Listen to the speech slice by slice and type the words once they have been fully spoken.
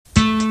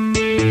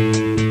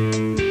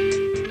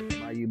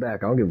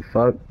back. I don't give a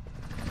fuck.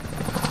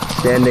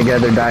 Stand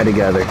together, die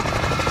together.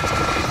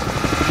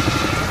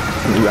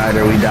 We ride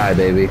or we die,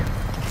 baby.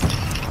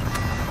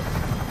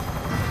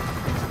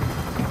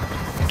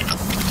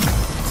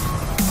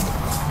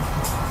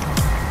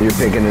 You're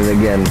picking it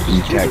again,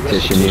 you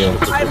tactician, you.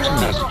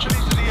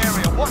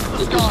 If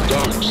this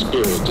dark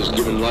spirit is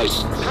given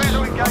license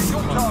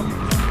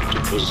to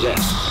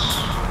possess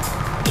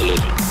the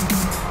living.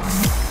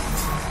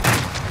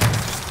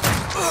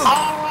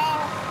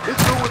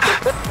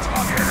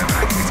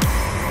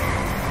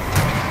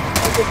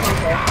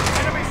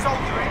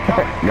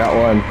 Got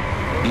one.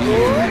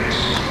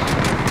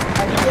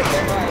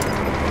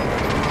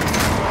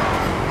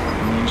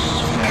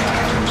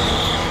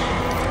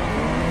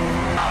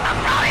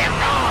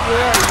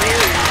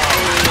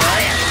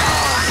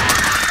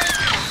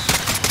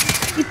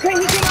 He came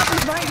up and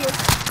behind you.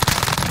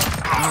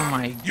 Oh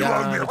my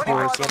god, of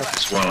course.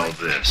 Swallow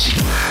this.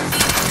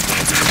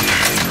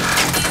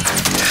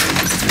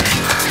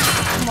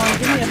 Come on,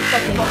 give me a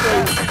fucking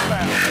break.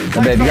 I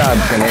bet you got a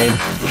grenade.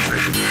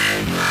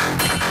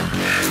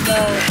 No.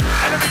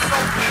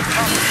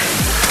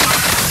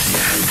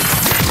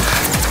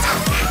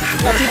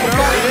 Got people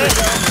going in.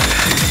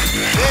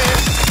 This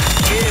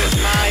is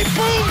my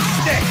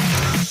boomstick.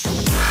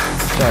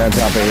 Sorry, on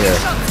top of here.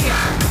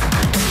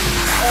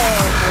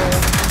 Oh boy.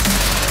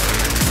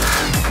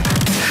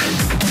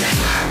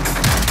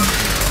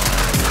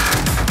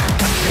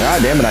 God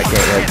damn it, I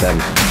can't hit them.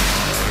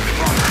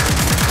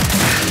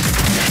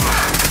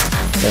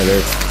 There it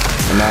is.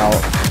 I'm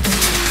out.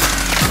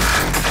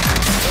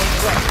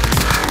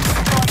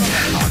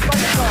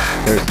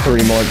 There's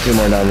two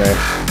more down there.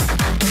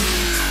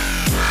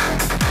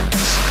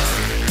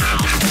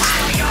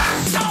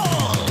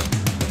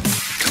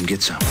 Come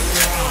get some.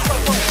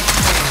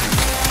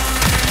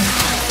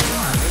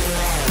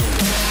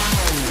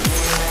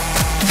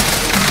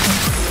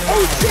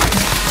 Oh shit!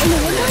 In the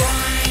window?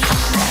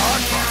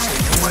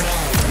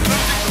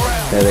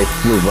 Yeah, they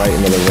flew right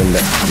into the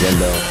window.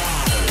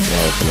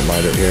 Oh, it's gonna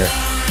mind it here.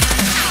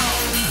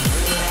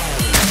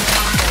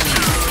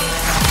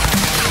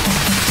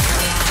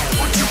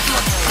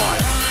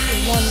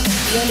 One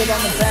landed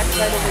on the back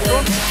side over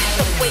there.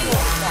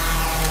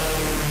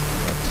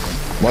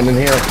 One in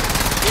here.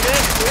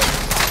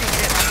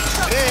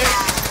 This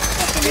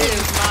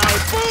is my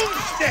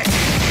boomstick.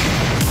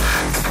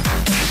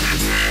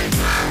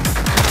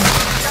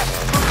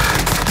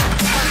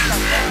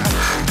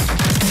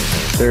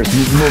 There's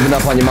moving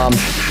up on your mom.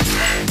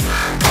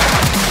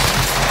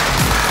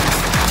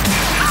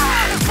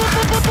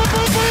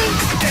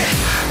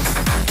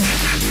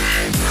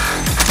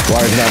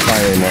 Water's not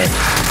fire anymore.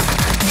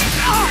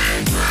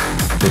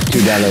 There's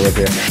two down there with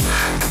you.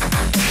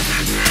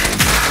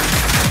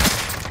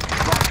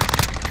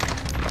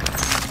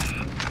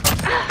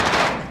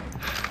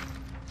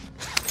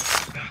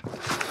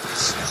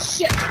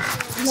 Shit!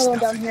 Another one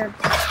down here.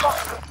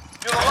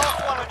 You're the last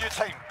one on your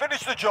team.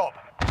 Finish the job.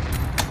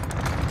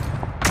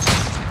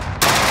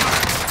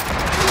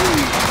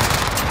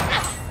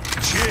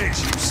 Cheers,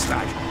 you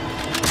slag.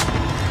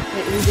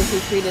 Wait, we just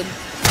retreated.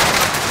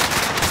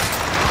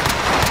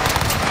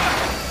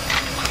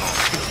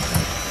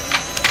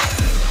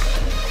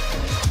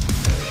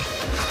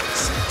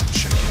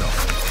 Shake it off.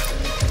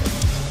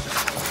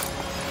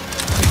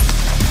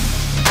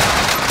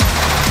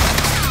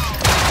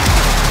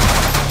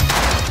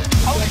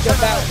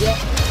 Jump out, yeah.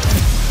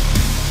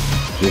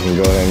 You can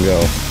go ahead and go.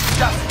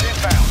 Just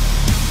inbound.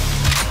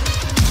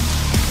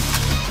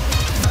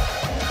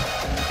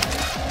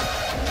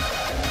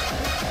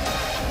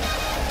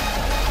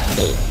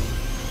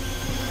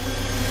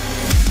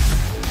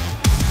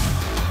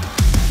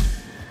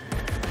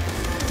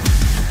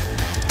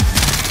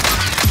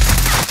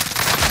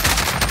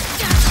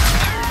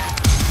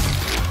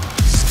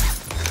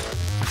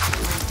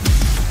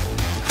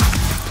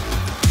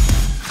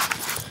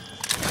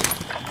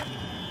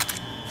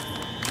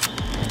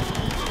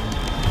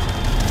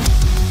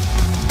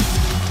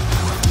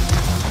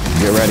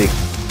 Get ready.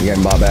 You're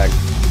getting bought back.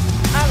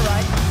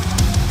 Alright.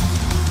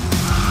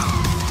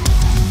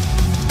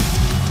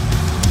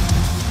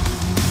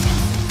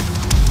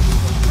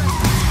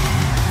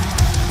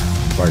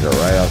 Park it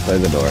right outside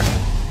the door.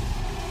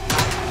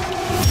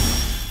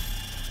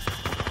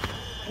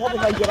 What if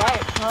I get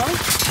out, huh?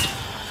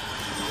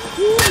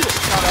 Woo,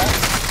 not out.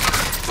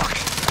 Fuck.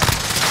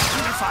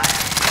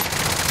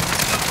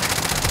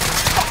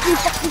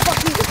 Fuck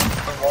you.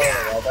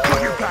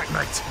 Got your back,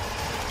 mate.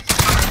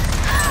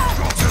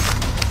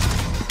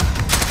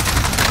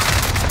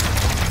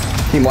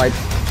 Team wipe.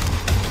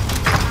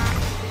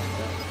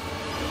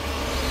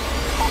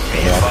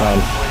 Yeah,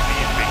 fine.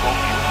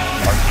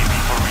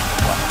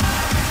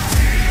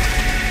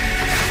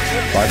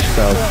 Watch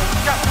yourself.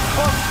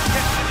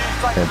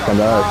 Here, come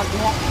to us.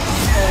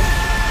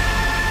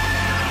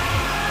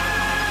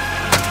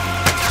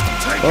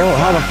 Oh,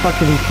 how the fuck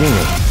did he see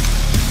me?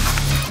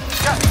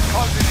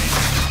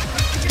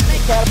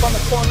 Cat up on the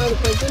corner of the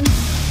prison.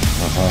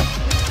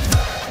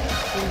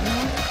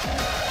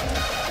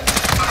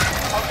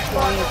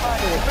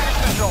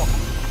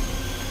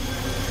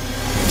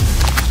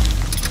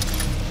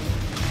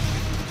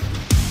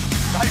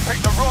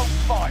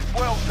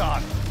 Well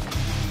done.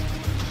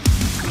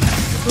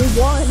 We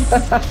won.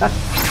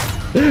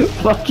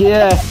 Fuck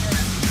yeah.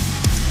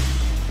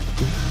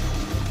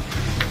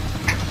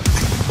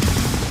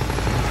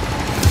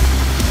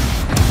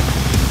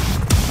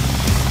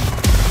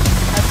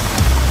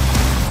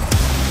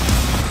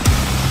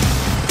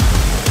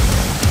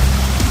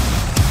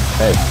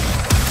 Hey.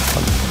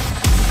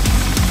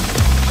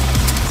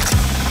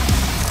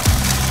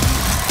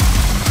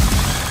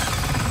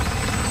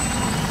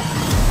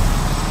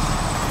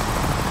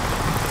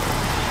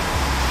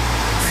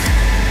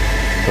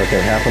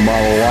 Fucking half a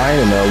bottle of wine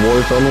and a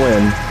Warzone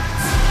win.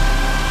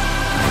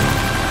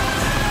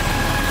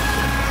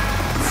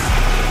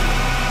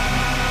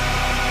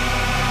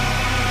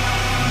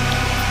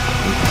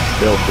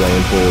 Still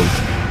playing pool.